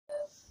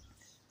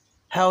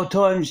how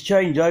times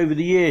change over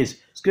the years.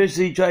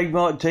 Exclusively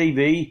Trademark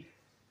TV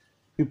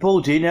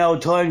reporting how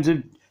times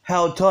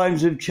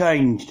have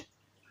changed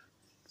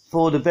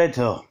for the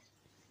better.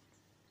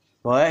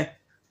 Right?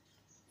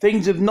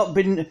 Things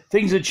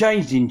have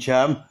changed in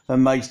Chatham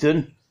and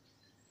Maidstone.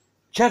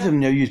 Chatham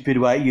never used to be the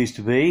way it used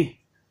to be.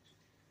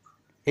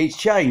 It's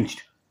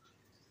changed.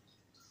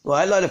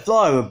 Right, like the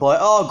flyover by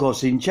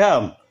Argos in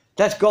Chatham.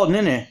 That's gone,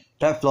 isn't it?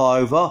 That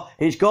flyover,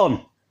 it's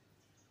gone.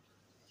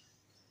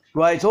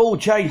 Right, it's all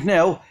changed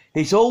now.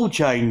 It's all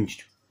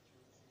changed.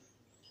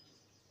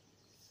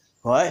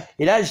 Right,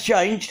 it has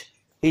changed.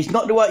 It's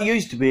not the way it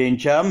used to be in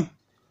Chatham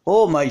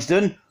or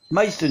Maidstone.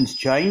 Maidstone's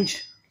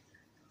changed.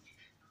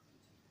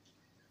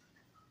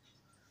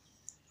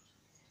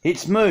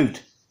 It's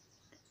moved.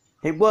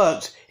 It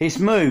works. It's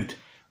moved.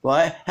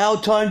 Right, how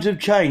times have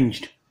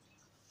changed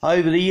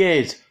over the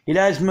years. It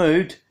has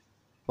moved.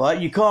 Right,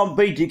 you can't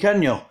beat it,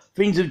 can you?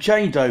 Things have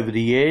changed over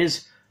the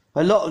years.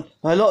 A lot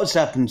has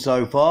happened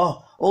so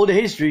far. All the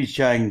history's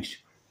changed.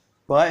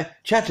 Right,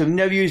 Chatham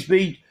never used to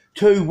be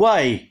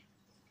two-way.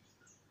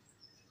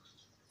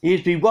 It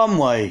used to be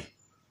one-way.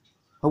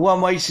 A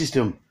one-way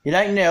system. It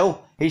ain't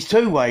now. It's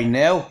two-way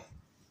now.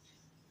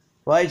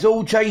 Right, it's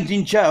all changed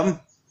in Chatham.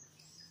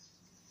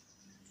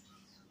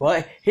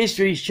 Right,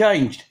 history's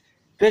changed.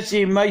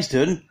 Especially in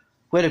Maidstone,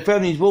 where the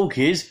Fremlins Walk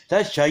is,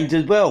 that's changed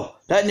as well.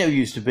 That never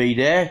used to be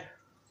there.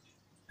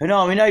 An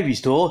Army Navy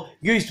store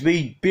used to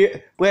be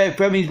where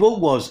Fremlins Walk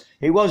was.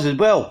 It was as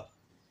well.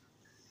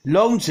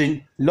 Long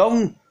since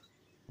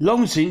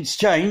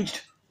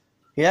changed.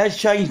 It has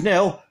changed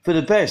now for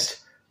the best.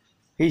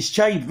 It's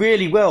changed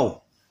really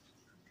well.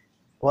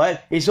 Right,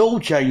 it's all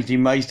changed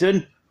in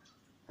Maidstone,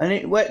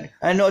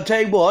 and I'll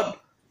tell you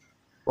what.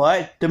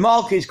 Right, the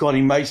market's gone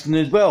in Maidstone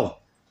as well.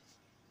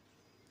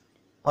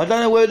 I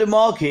don't know where the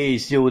market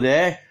is still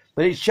there,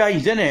 but it's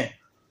changed, isn't it?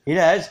 It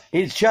has.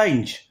 It's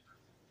changed.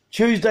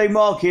 Tuesday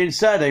market and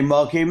Saturday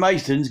market in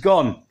Maidstone's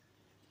gone.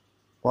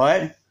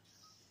 Right?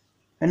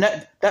 And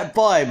that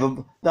vibe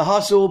of the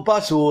hustle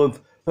bustle of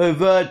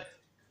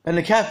and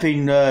the cap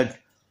in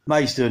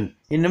Maidstone,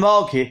 in the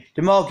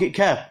market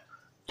cap.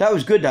 That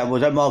was good,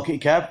 that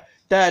market cap.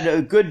 That had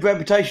a good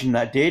reputation,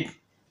 that did.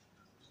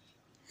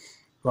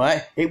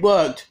 Right? It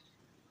worked.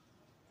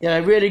 It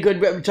had a really good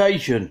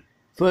reputation.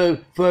 For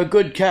a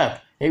good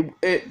cap,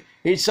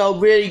 it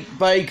sold really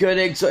bacon.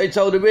 It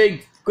sold a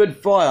really good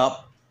fry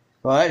up,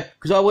 right?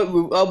 Because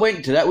I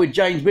went to that with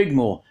James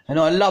Bigmore and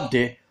I loved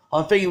it.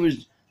 I think it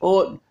was,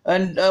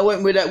 and I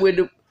went with that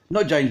with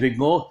not James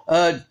Bigmore,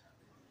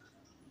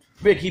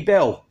 Ricky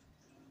Bell,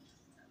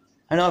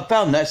 and I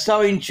found that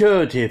so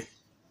intuitive,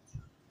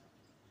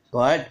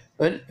 right?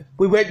 And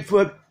we went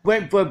for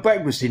a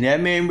breakfast in there,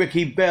 me and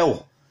Ricky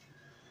Bell,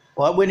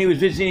 right? When he was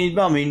visiting his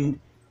mum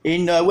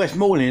in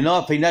Westmoreland,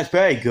 I think that's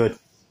very good,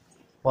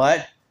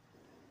 right?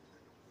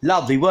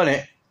 Lovely, wasn't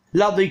it?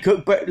 Lovely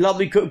cooked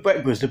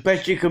breakfast, the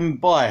best you can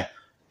buy.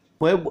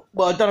 Well,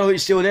 I don't know if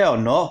it's still there or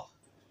not.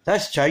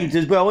 That's changed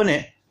as well, isn't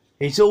it?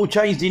 It's all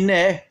changed in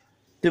there.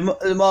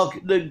 The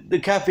market, the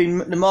cafe in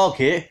the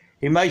market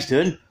in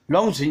Maidstone,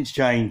 long since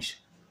changed.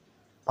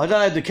 I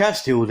don't know if the cafe's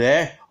still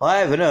there. I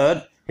haven't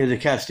heard if the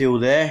cafe's still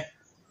there.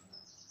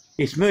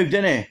 It's moved,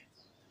 isn't it?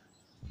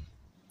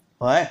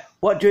 Right?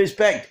 What do you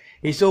expect?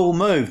 It's all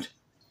moved.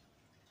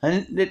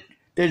 And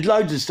there's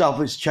loads of stuff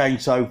that's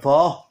changed so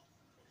far.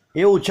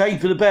 It all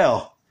changed for the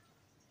better.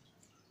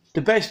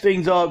 The best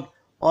things are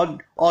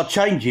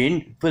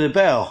changing for the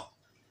better.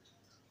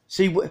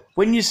 See,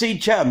 when you see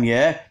Chatham,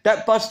 yeah,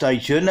 that bus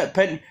station,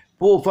 that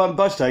Waterfront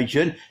bus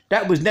station,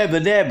 that was never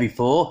there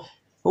before.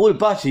 All the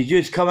buses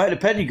just come out of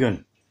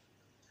Pentagon.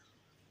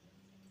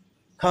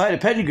 Come out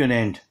of Pentagon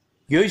end.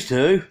 Used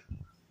to.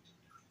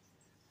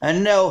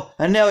 And now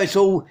it's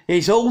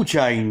all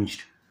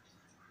changed.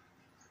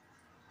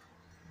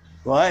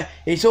 Right?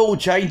 It's all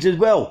changed as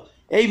well.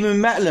 Even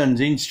Matlands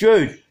in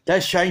Strood,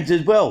 that's changed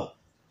as well.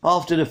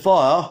 After the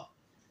fire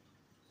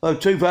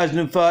of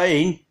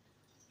 2013,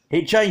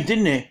 it changed,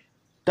 didn't it?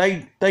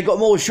 They got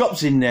more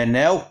shops in there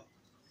now.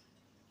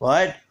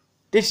 Right?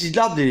 This is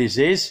lovely, this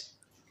is.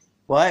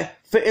 Right?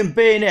 Fitting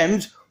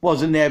B&M's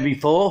wasn't there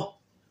before.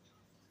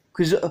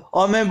 Because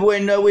I remember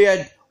when we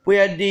had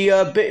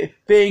the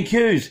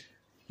B&Q's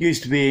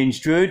used to be in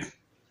Strood.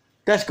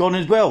 That's gone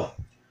as well.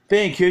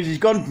 B&Q's is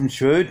gone from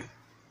Strood.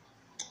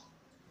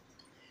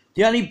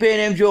 The only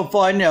B&M's you'll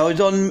find now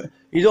is on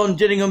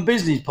Gillingham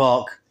Business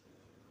Park.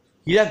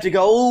 You'd have to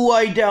go all the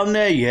way down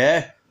there,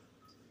 yeah,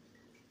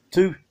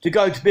 to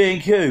go to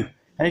B&Q.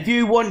 And if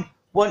you want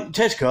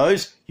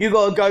Tesco's, you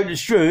got to go to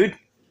Strood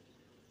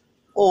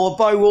or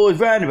Bow Wars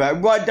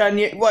Roundabout, right down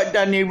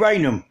near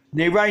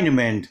Rainham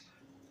end.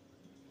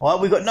 Right,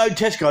 we've got no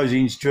Tesco's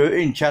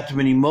in Chatham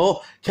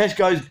anymore.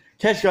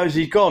 Tesco's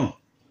is gone.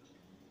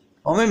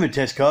 I remember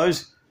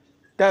Tesco's.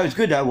 That was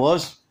good, that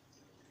was.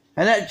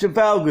 And that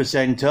Trafalgar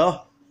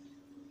Centre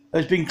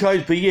has been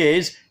closed for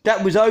years.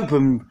 That was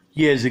open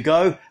years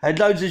ago. Had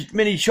loads of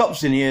mini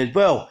shops in here as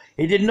well.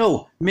 It didn't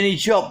all. Mini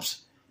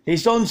shops.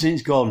 It's long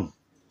since gone.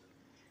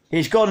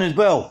 It's gone as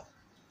well.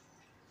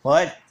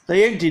 Right?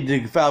 They emptied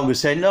the Trafalgar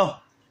Centre.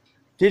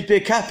 There's be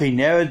a cafe in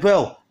there as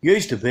well.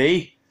 Used to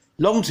be.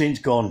 Long since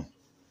gone.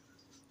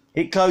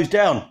 It closed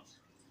down.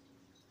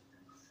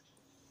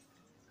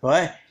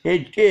 Right?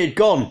 It had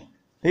gone.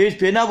 There used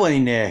to be another one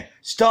in there.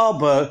 Star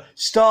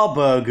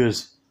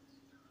Burgers.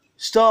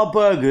 Star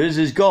Burgers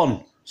is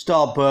gone.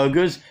 Star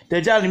Burgers. They're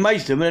down in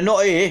Maidstone, but they're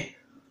not here.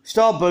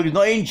 Star Burgers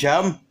not in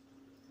Cham.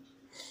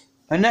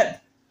 And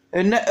that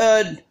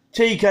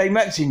TK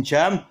Maxx in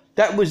Cham.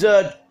 That was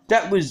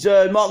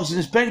Marks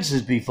and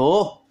Spencer's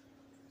before.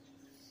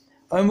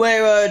 And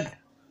where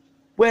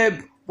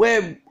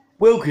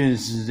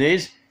Wilkinson's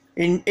is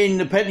in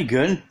the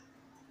Pentagon,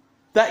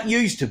 that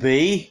used to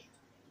be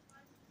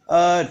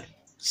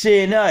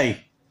CNA.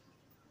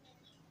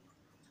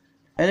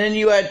 And then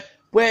you had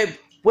where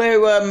we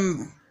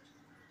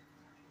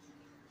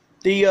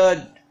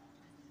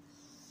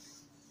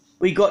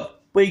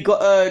got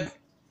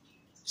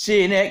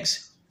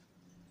CNX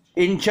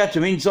in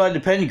Chatham inside the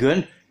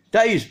Pentagon.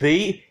 That used to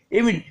be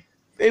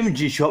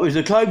Imaging shop. It was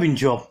a clothing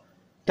shop.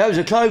 That was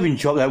a clothing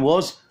shop. That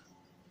was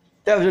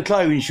a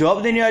clothing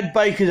shop. Then you had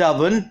Baker's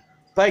Oven.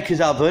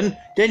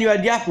 Then you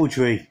had the Apple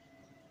Tree.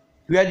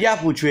 You had the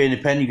Apple Tree in the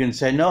Pentagon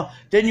Centre.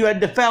 Then you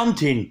had the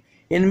fountain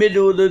in the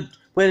middle of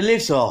where the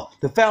lifts are.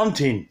 The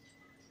fountain.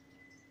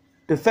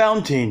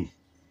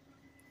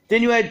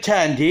 Then you had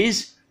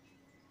Tandy's.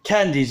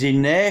 Tandy's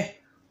in there.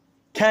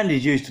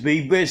 Tandy's used to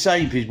be where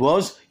Sainsbury's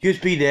was. Used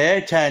to be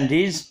there.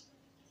 Tandy's.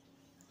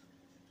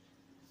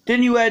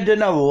 Then you had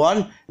another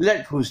one,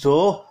 electrical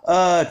store.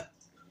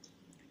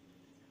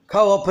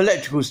 Co-op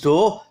electrical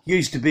store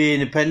used to be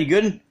in the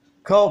Pentagon.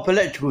 Co-op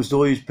electrical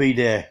store used to be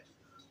there.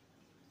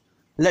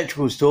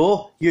 Electrical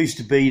store used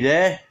to be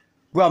there.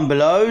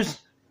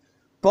 Rumbelows,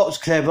 Box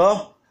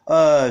Clever,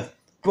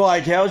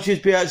 Bright House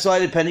used to be outside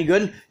the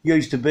Pentagon.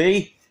 Used to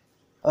be.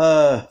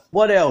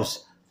 What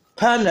else?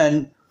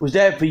 Poundland was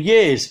there for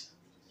years.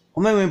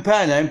 I remember when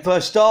Poundland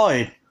first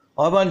started.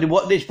 I wondered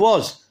what this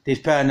was. This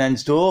Poundland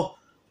store.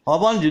 I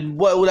wondered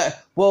what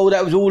all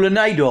that was all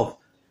made of.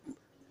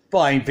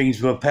 Buying things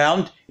for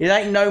 £1. It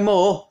ain't no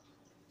more.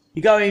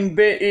 You go in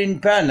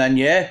Poundland,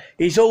 yeah,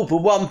 it's all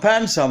for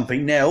 £1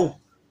 something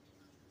now.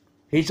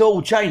 It's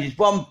all changed. It's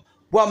 £1.50,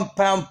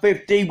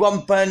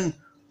 £1,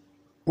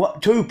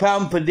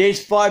 £2 for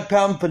this,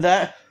 £5 for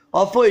that.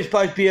 I thought it was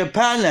supposed to be a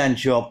Poundland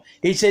shop.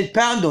 It says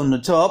pound on the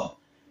top,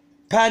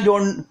 pound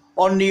on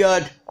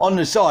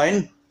the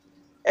sign.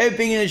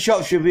 Everything in the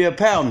shop should be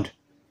 £1,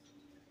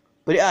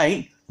 but it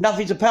ain't.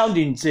 Nothing's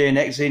 £1 in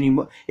CNX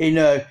anymore, in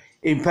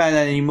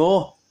Poundland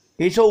anymore.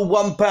 It's all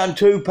 £1,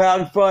 £2,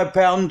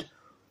 £5.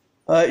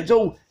 It's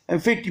all and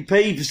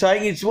 50p for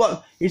saying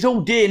it's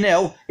all dear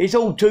now. It's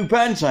all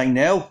 £2 saying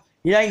now.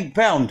 It ain't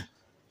 £1.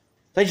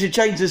 They should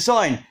change the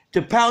sign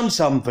to pound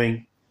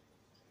something.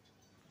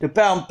 To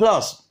 £1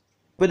 plus,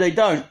 but they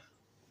don't.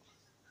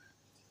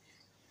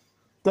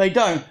 They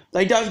don't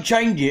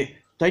change it.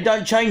 They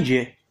don't change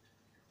it.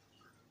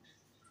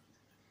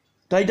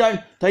 They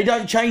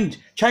don't change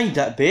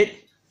that bit.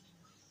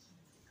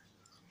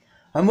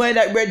 And where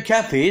that red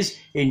cafe is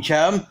in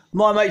Chatham,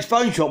 my mate's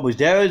phone shop was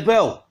there as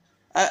well.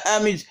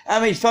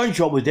 Amit's phone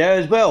shop was there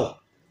as well.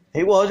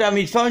 It was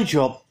Amit's phone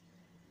shop.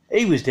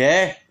 He was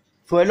there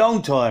for a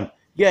long time.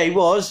 Yeah, he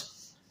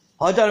was.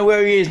 I don't know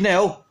where he is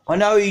now. I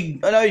know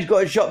he's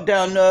got a shop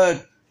down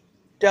at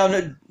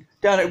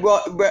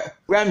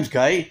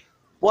Ramsgate.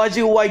 Why is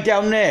he all the way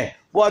down there?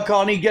 Why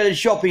can't he get a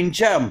shop in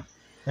Chatham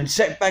and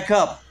set back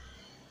up?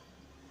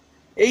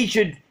 He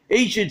should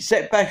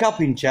set back up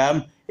in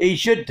Chatham. He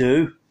should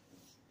do.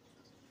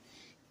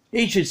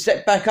 He should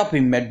set back up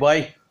in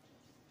Medway.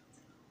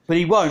 But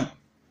he won't.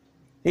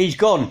 He's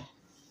gone.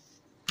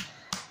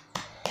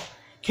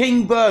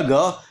 King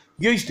Burger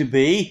used to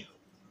be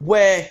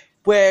where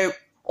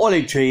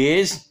Olive Tree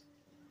is.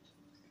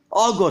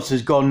 Argos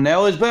has gone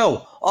now as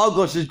well.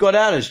 Argos has got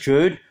out of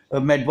Strood,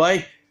 of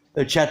Medway,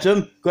 of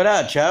Chatham, got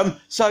out of Chatham.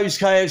 So's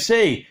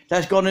KFC.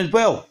 That's gone as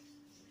well.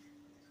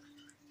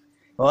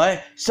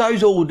 Right,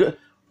 so's all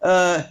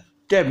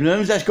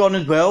Debenhams, that's gone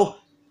as well.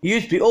 It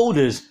used to be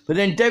Alders, but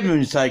then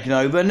Debenhams taken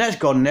over, and that's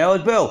gone now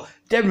as well.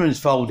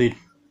 Debenhams folded.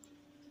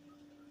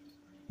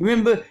 You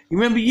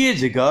remember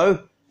years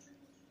ago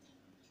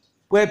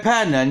where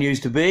Poundland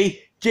used to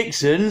be?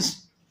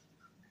 Dixon's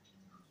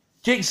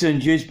used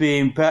to be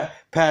in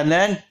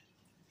Poundland.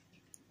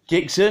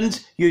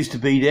 Dixon's used to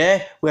be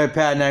there where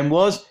Poundland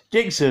was.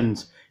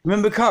 Dixon's.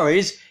 Remember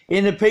Curry's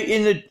in the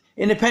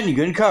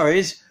Pentagon?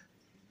 Curry's.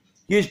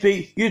 Used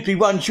to be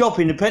one shop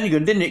in the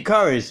Pentagon, didn't it?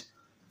 Curry's.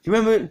 Do you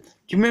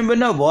remember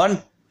another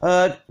one?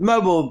 The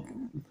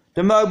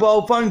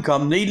mobile phone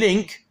company,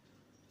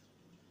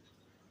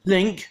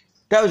 Link.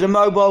 That was a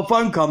mobile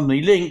phone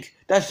company, Link.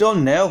 That's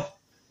on now.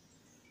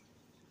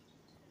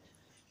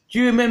 Do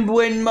you remember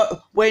when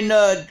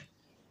the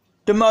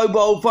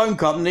mobile phone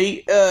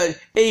company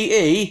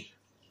EE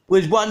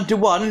was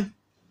 1-to-1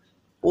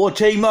 or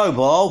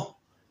T-Mobile?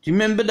 Do you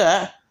remember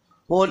that?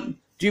 Or do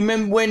you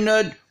remember when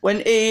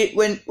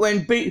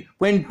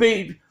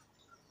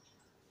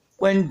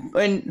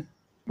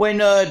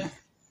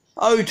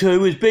O2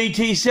 was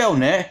BT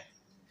Cellnet.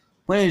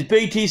 When it was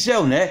BT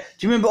Cellnet,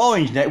 do you remember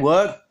Orange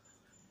Network?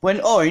 When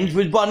Orange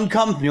was one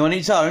company on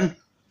its own,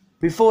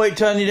 before it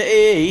turned into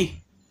EE.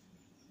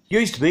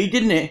 Used to be,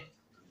 didn't it?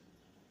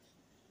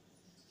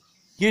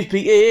 Used to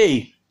be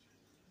EE.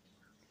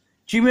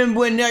 Do you remember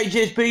when the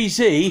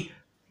HSBC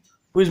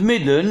was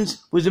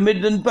Midlands, was a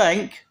Midland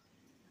Bank?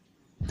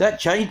 That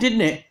changed,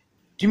 didn't it?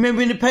 Do you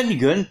remember in the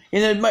Pentagon,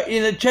 in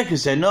the Checker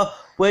Centre,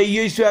 where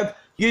you used to have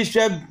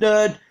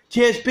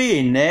TSB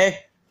in there?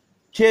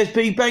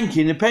 TSB Bank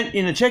in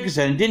the Checker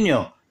Centre, didn't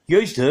you?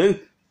 Used to.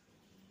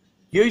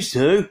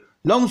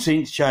 Long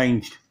since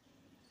changed.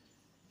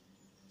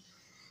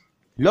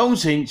 Long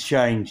since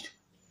changed.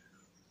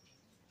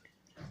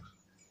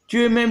 Do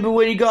you remember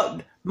when you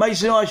got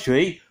Mason High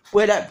Street,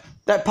 where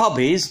that pub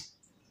is?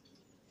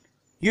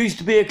 Used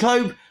to be a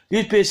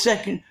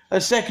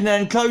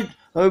second-hand clothes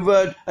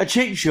over a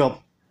cheap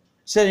shop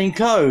selling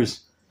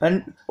clothes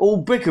and all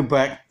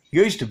bric-a-brac.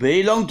 Used to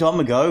be a long time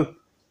ago.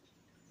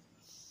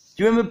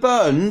 Do you remember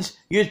Burton's?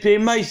 Used to be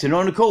in Mason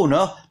on the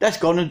corner. That's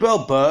gone as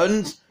well,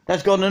 Burton's.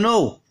 That's gone and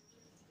all.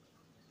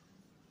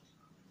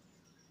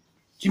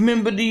 Do you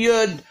remember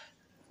the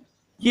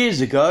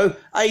years ago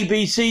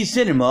ABC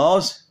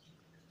Cinemas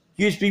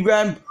used to be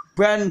going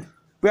round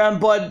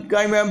by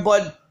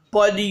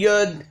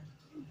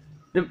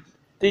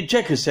the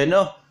Checker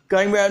Centre,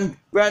 going round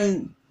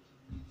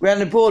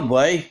the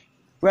Broadway,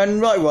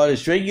 round Right Rider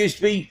Street. Used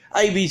to be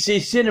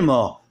ABC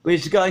Cinema. We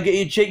used to go and get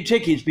your cheap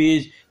tickets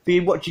for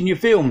you watching your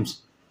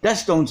films.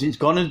 That's long since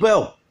gone as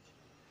well.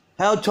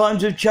 How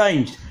times have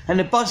changed. And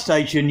the bus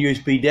station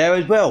used to be there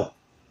as well.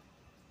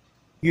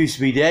 Used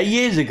to be there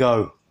years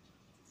ago.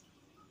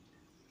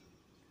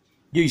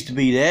 Used to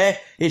be there.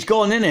 It's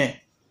gone, isn't it?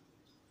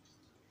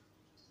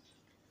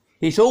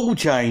 It's all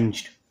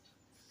changed.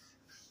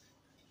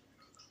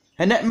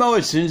 And that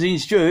Morrison's in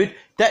Strood,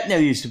 that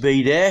never used to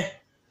be there.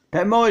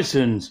 That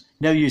Morrison's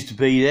never used to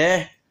be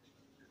there.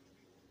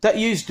 That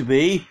used to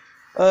be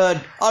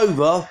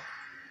over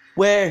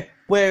where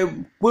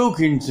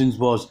Wilkinson's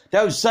was.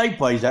 That was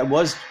Safeways, that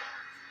was.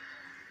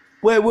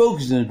 Where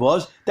Wilkinson's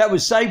was, that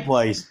was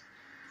Safeways.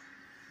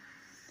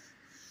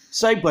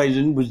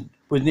 Safeways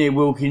was near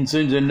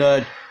Wilkinson's and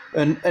the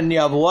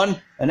other one,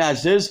 and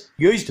Asda's,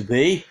 used to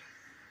be.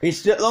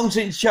 It's long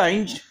since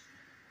changed.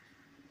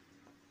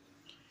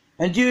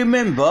 And do you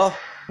remember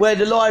where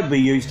the library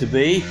used to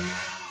be?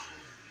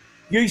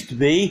 Used to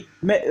be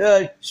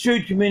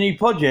Strood Community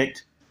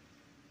Project,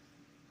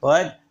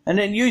 right? And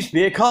it used to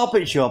be a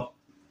carpet shop,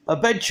 a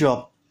bed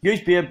shop.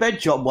 Used to be a bed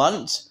shop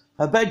once.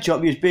 A bed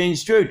shop used to be in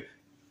Strood.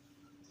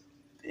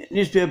 It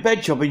used to be a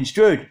bed shop in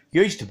Strood.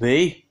 Used to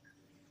be.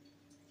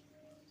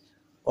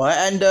 Right,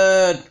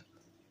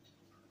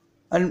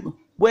 and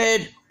where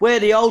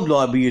the old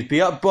library used to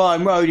be, up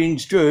Bryan Road in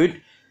Strood,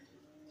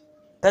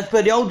 that's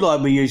where the old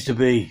library used to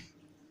be.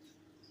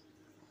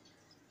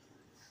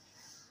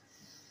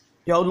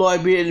 The old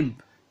library in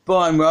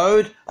Bryan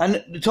Road, and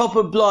at the top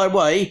of Bly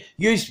Way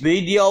used to be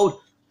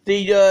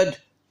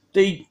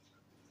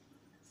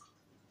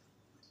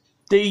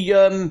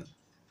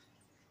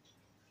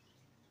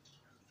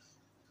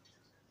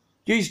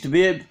used to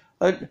be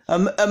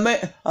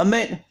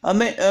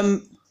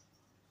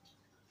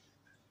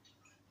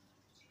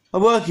a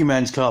working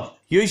man's club.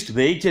 Used to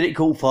be, till it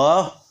caught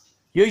fire.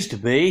 Used to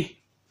be.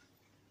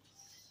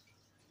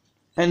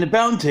 And the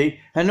Bounty,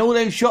 and all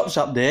them shops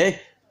up there,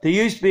 there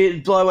used to be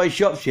at Blyway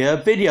Shops here, a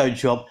video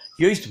shop.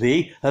 Used to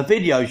be a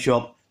video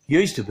shop.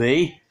 Used to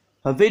be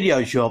a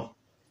video shop.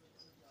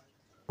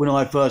 When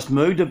I first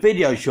moved, a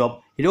video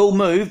shop. It all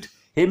moved.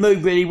 It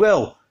moved really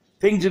well.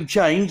 Things have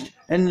changed,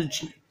 and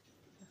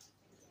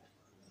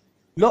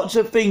lots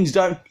of things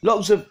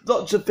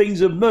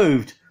have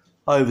moved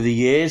over the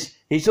years.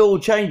 It's all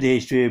changed the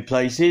history of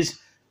places.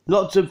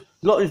 Lots of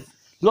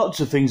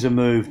things have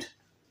moved.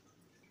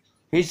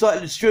 It's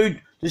like the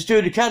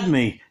Strood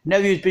Academy.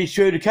 Never used to be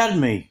Strood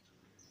Academy.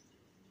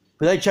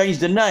 But they changed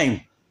the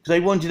name because they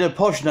wanted a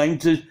posh name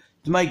to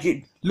make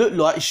it look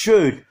like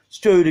Strood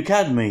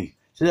Academy.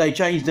 So they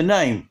changed the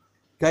name.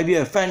 Gave you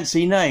a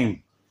fancy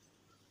name.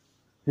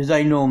 As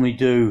they normally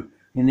do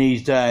in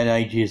these day and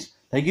ages.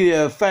 They give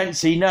you a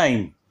fancy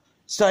name.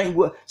 Something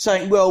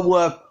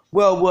well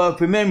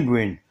worth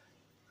remembering.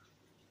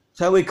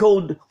 So we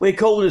called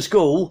the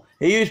school,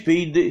 it used to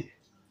be,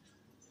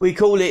 we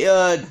call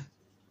it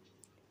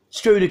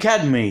Strood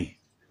Academy.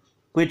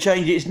 We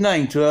changed its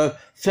name to a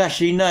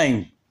flashy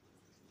name.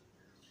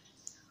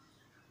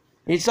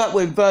 It's like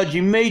when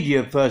Virgin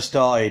Media first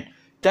started.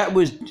 That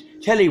was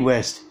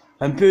Telewest,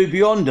 and Blue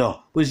Beyonder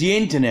was the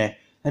internet.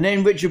 And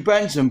then Richard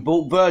Branson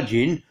bought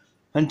Virgin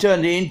and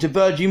turned it into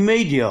Virgin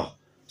Media.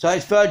 So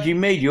it's Virgin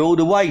Media all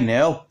the way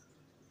now.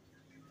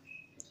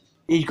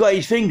 He's got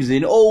his fingers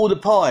in all the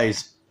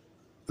pies.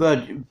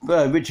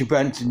 Richard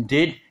Branson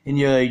did in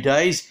the early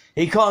days.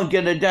 He can't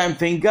get a damn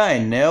thing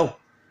going now.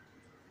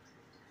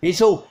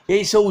 It's all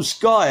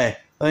Sky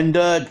and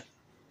other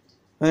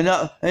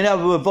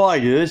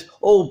providers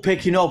all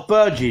picking off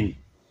Virgin,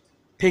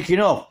 picking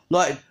off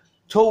like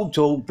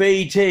Talk,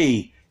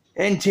 BT,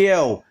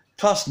 NTL.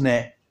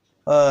 Trustnet,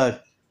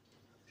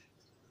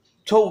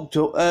 Talk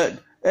to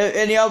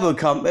any other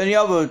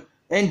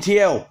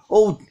NTL,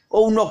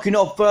 all knocking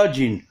off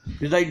Virgin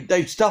because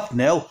they've stuffed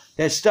now.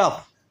 They're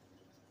stuffed.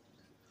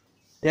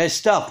 They're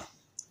stuffed.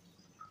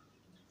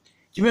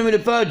 Do you remember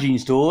the Virgin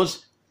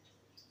stores?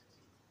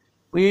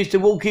 We used to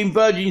walk in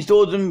Virgin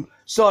stores and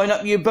sign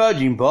up your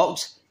Virgin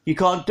box. You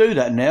can't do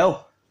that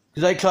now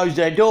because they closed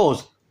their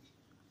doors.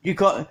 You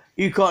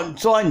can't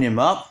sign them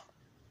up.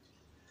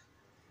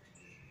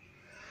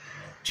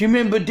 Do you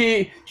remember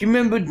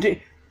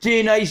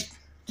DNA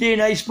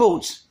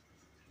Sports?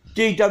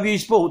 DW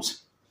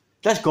Sports?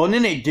 That's gone,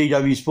 isn't it?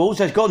 DW Sports?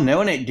 That's gone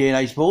now, isn't it?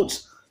 DNA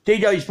Sports?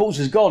 DW Sports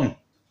has gone.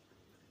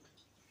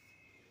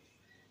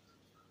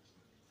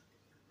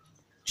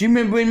 Do you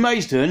remember in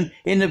Maidstone,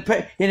 in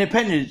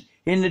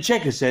the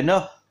Checker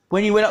Centre,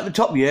 when you went up the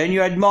top here and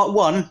you had Mark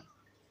 1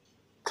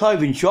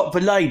 clothing shop for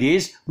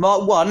ladies,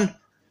 Mark 1,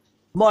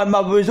 my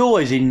mother was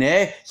always in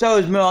there, so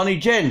was my Auntie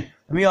Jen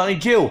and my Auntie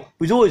Jill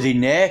was always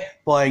in there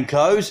buying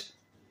clothes.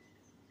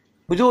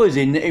 Was always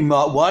in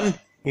Mark 1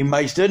 in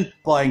Maidstone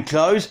buying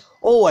clothes,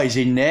 always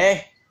in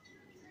there.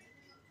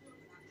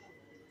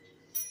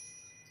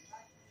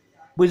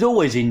 Was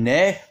always in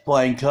there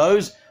buying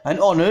clothes. And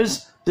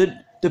Honours, the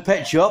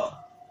pet shop,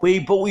 where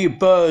you bought all your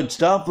bird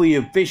stuff, all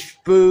your fish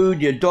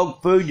food, your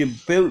dog food, your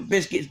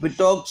biscuits for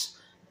dogs.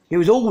 It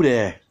was all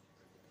there.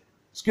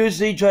 Excuse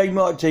the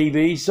Trademark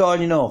TV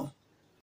signing off.